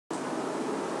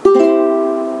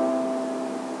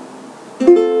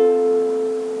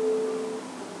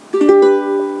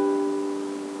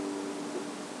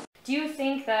Do you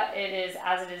think that it is,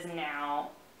 as it is now,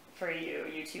 for you,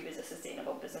 YouTube is a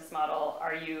sustainable business model?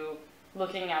 Are you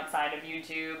looking outside of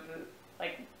YouTube?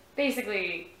 Like,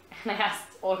 basically, and I asked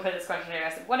Olga this question, I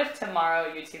asked, what if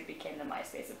tomorrow YouTube became the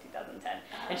MySpace of 2010?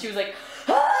 And she was like,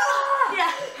 ah!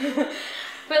 Yeah.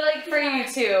 But like, for you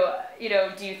too, you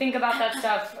know, do you think about that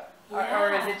stuff? Yeah.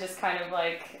 Or is it just kind of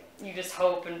like, you just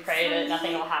hope and pray that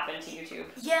nothing will happen to YouTube?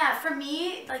 Yeah, for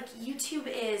me, like, YouTube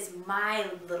is my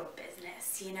little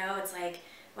business, you know? It's like,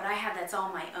 what I have, that's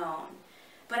all my own.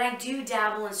 But I do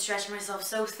dabble and stretch myself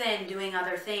so thin doing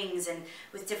other things and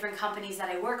with different companies that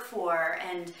I work for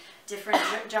and different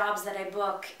jobs that I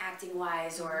book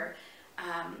acting-wise or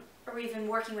even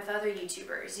working with other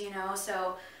YouTubers, you know?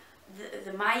 So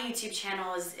my YouTube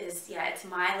channel is yeah, it's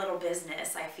my little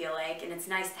business, I feel like, and it's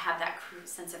nice to have that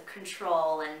sense of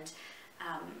control and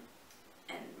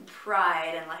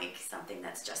pride and like something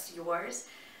that's just yours.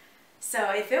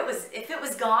 So if it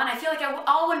was gone, I feel like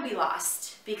all wouldn't be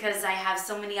lost because I have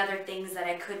so many other things that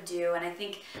I could do, and I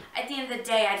think at the end of the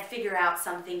day I'd figure out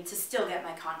something to still get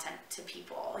my content to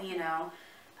people, you know.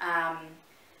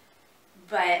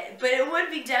 But it would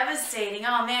be devastating.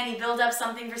 Oh man, you build up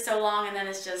something for so long and then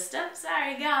it's just, oh,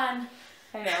 sorry, gone.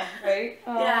 I know, right?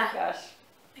 Oh yeah. My gosh.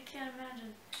 I can't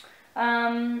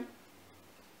imagine.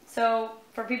 So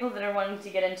for people that are wanting to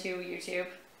get into YouTube,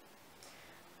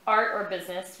 art or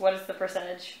business, what is the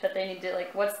percentage that they need to,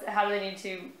 like, how do they need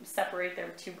to separate their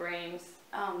two brains?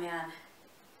 Oh man,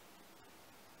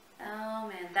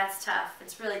 that's tough.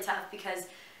 It's really tough because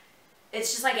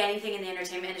it's just like anything in the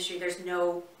entertainment industry, there's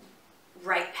no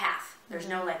right path. There's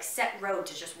no like set road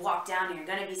to just walk down and you're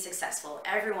going to be successful.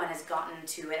 Everyone has gotten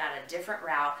to it at a different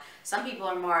route. Some people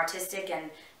are more artistic and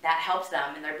that helps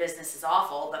them and their business is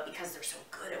awful, but because they're so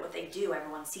good at what they do,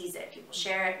 everyone sees it, people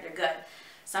share it, they're good.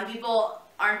 Some people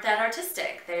aren't that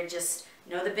artistic. They just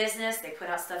know the business, they put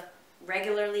out stuff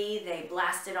regularly, they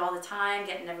blast it all the time,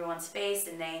 get in everyone's face,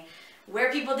 and they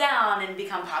wear people down and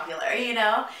become popular, you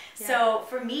know? Yeah. So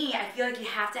for me, I feel like you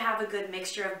have to have a good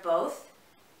mixture of both.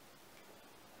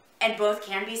 And both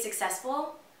can be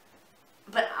successful,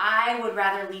 but I would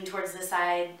rather lean towards the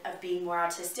side of being more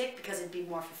artistic because it'd be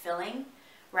more fulfilling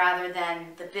rather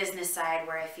than the business side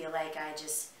where I feel like I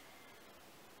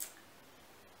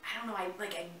don't know,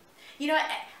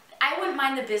 I wouldn't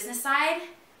mind the business side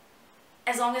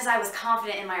as long as I was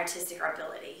confident in my artistic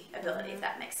ability, if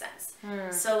that makes sense.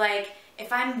 So like,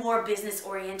 if I'm more business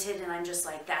oriented and I'm just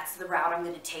like, that's the route I'm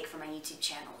going to take for my YouTube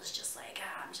channel, is just like,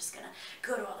 I'm just going to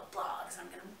go to all the blogs, I'm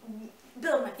going to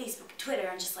build my Facebook and Twitter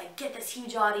and just like get this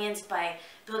huge audience by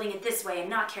building it this way and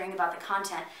not caring about the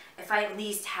content. If I at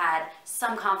least had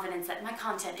some confidence that my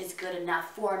content is good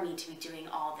enough for me to be doing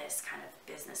all this kind of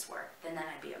business work, then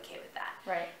I'd be okay with that.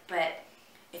 Right. But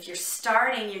if you're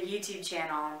starting your YouTube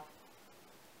channel,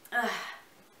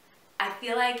 I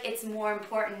feel like it's more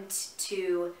important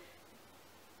to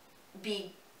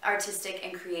be artistic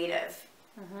and creative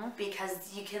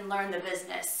because you can learn the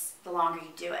business the longer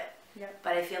you do it. Yep.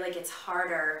 But I feel like it's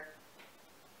harder.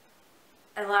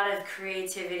 A lot of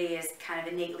creativity is kind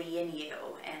of innately in you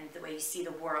and the way you see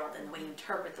the world and the way you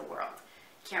interpret the world.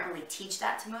 You can't really teach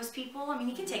that to most people. I mean,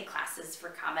 you can take classes for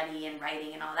comedy and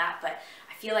writing and all that, but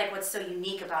I feel like what's so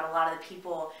unique about a lot of the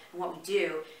people and what we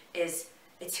do is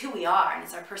it's who we are and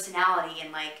it's our personality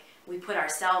and like we put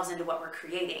ourselves into what we're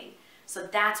creating. So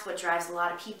that's what drives a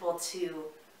lot of people to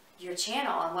your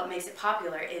channel, and what makes it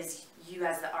popular is you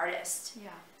as the artist. Yeah.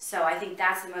 So I think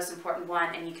that's the most important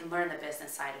one, and you can learn the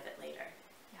business side of it later.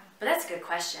 Yeah. But that's a good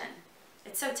question.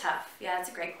 It's so tough. Yeah, that's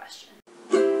a great question.